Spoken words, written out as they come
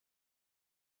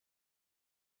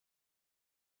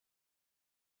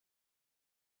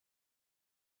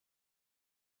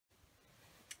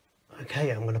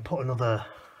Okay, I'm going to put another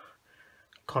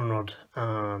conrod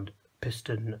and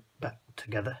piston back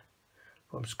together.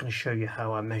 I'm just going to show you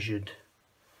how I measured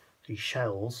these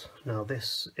shells. Now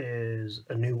this is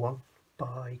a new one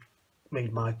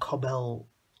made by Cobell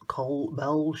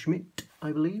Schmidt,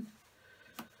 I believe.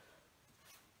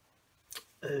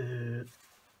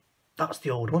 That's the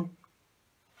old one.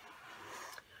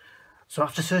 So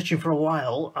after searching for a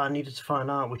while, I needed to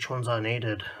find out which ones I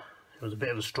needed. It was a bit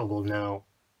of a struggle. Now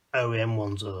OEM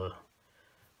ones are,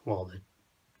 well, they're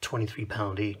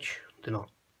 £23 each. They're not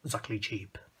exactly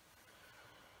cheap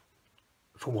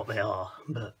for what they are,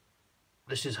 but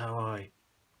this is how I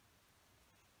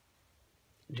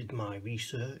did my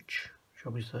research,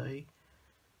 shall we say.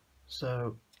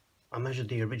 So I measured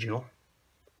the original,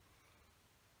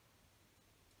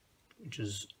 which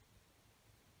is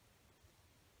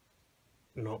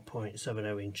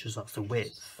 0.70 inches, that's the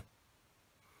width.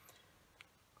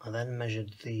 I then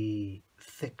measured the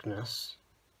thickness,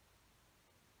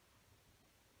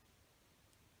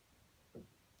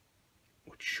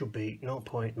 which should be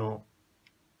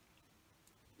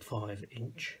 0.05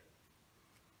 inch.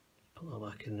 Put that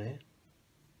back in there.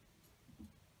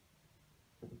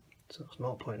 So that's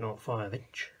 0.05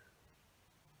 inch.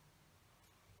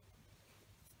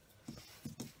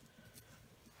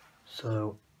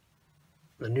 So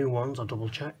the new ones I double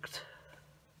checked.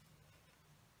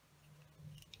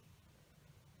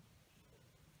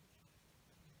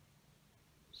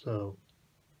 So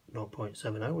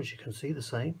 0.70, as you can see, the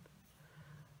same.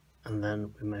 And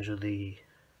then we measure the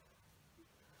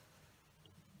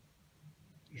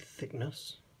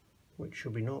thickness, which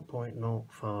should be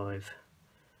 0.05,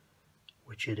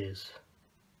 which it is.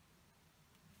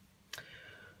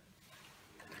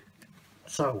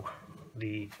 So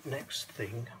the next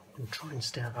thing, I'm trying to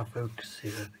stay out of focus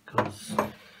here because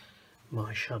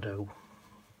my shadow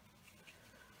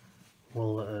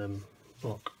will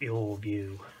block your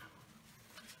view.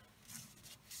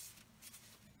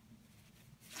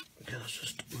 Okay, let's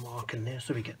just mark in there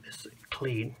so we get this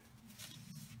clean.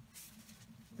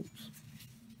 Oops.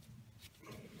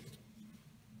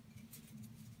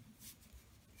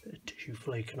 Bit of tissue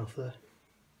flaking off there.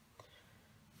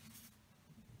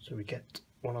 So we get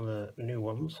one of the new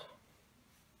ones,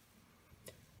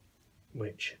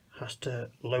 which has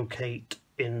to locate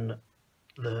in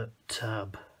the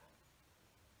tab.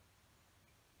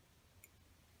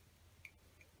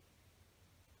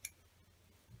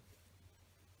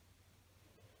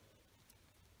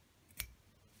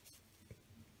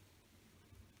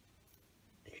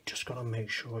 Just got to make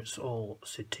sure it's all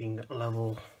sitting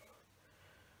level,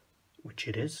 which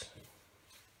it is,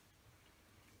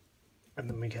 and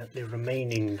then we get the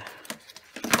remaining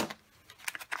and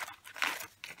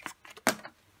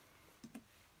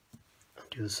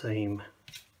do the same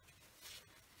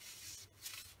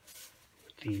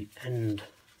with the end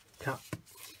cap.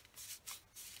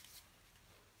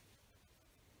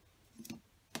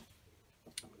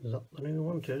 Is that the new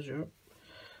one? It is, yeah.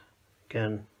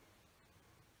 Again,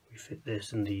 we fit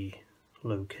this in the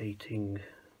locating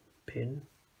pin.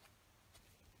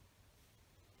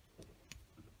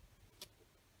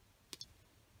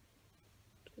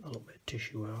 Get a little bit of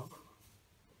tissue out.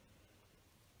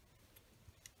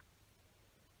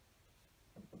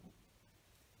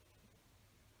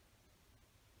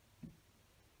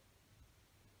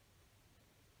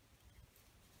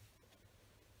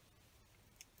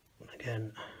 And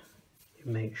again, you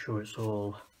make sure it's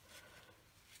all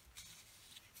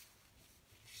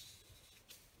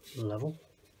level,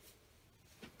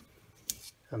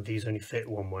 and these only fit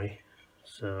one way,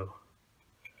 so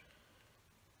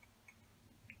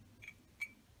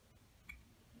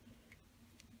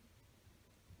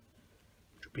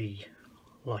it should be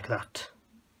like that.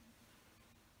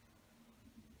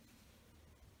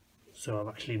 So I've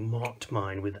actually marked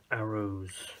mine with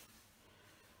arrows.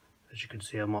 As you can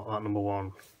see, I marked that number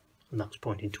 1, and that's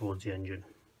pointing towards the engine.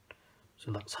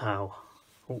 So that's how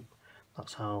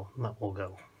that will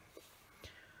go.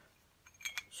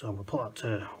 So I'm going to put that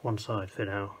to one side for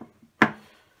now,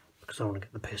 because I want to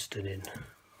get the piston in.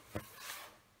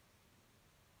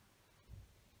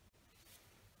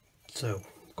 So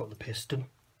I've got the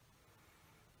piston.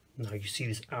 Now you see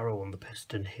this arrow on the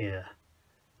piston here,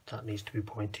 that needs to be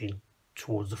pointing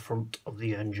towards the front of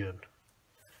the engine.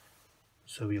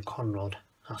 So your conrod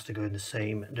has to go in the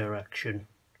same direction.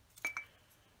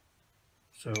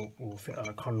 So we'll fit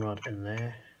our conrod in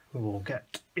there. We will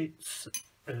get its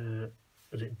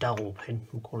is it dowel pin?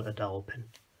 We'll call it a dowel pin.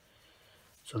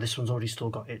 So this one's already still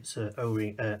got its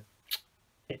O-ring,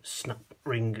 its snap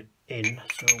ring in.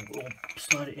 So we'll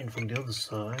slide it in from the other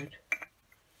side.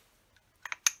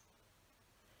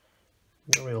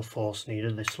 No real force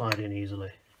needed, they slide in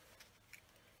easily.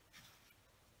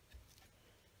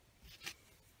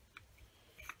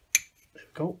 There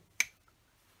we go.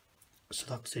 So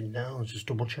that's in now, let's just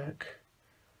double check.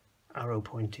 Arrow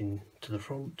pointing to the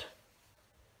front.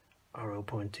 Arrow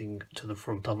pointing to the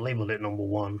front. I've labelled it number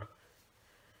 1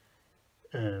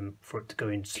 for it to go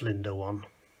in cylinder 1,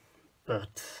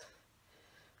 but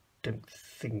don't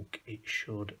think it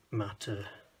should matter.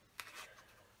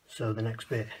 So the next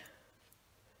bit,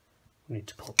 we need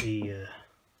to put the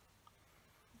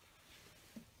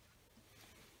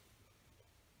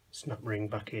snap ring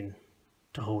back in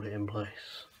to hold it in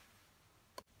place.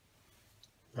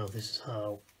 Now this is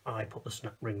how I put the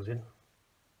snap rings in.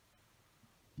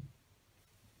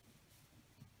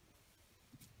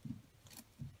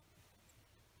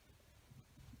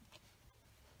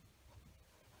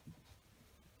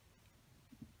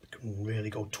 It can really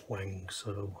go twang,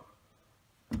 so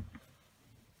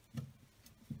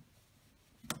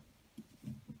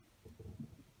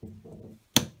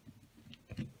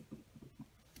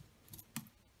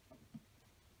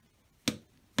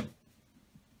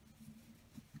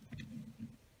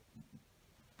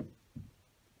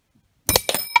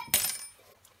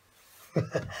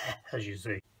as you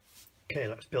see. Okay,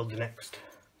 let's build the next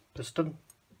piston.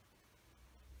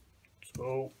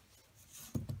 So,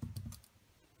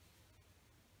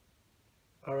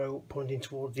 arrow pointing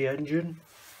towards the engine.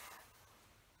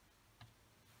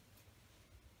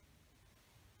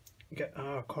 Get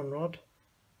our conrod,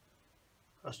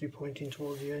 has to be pointing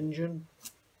towards the engine.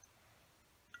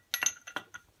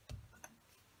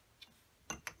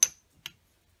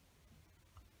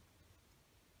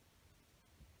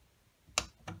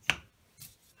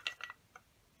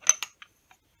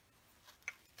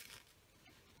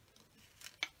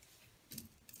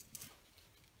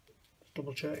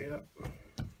 Double check it.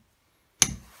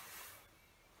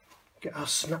 Get our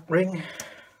snap ring.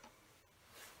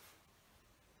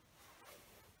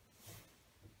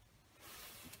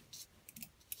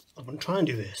 I'm going to try and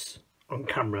do this on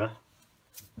camera,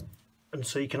 and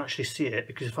so you can actually see it,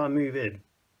 because if I move in,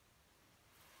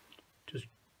 just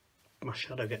my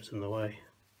shadow gets in the way.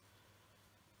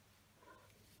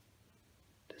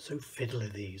 They're so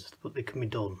fiddly, these, but they can be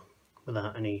done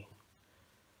without any.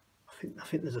 I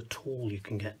think there's a tool you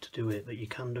can get to do it, but you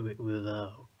can do it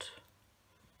without.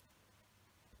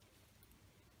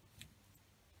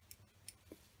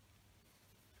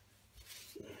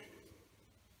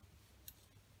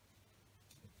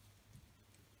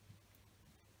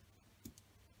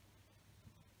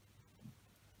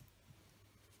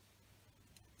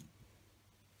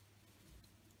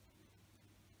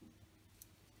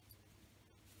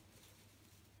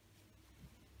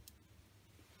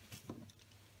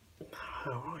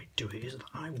 How I do it is that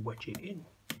I wedge it in.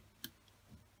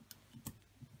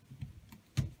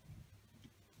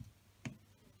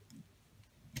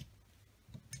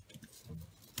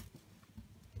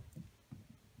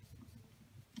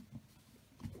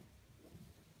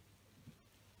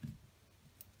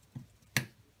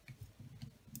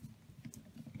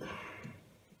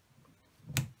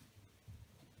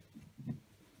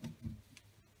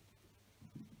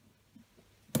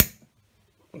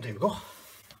 There we go.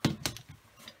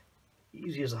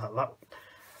 Easy as that.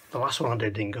 The last one I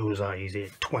did didn't go that easy.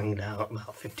 It twanged out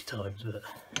about 50 times, but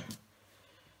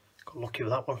got lucky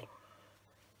with that one.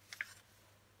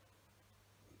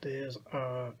 There's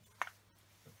our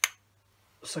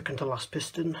second to last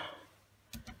piston.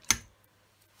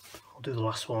 I'll do the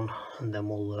last one and then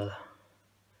we'll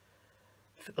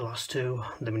fit the last two.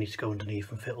 Then we need to go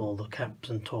underneath and fit all the caps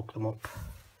and torque them up.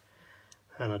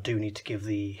 And I do need to give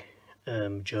the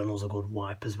journals a good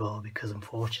wipe as well, because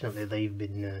unfortunately they've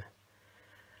been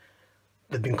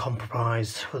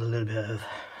compromised with a little bit of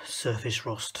surface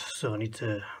rust, so I need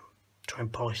to try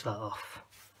and polish that off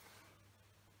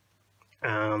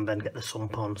and then get the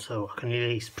sump on so I can at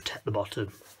least protect the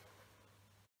bottom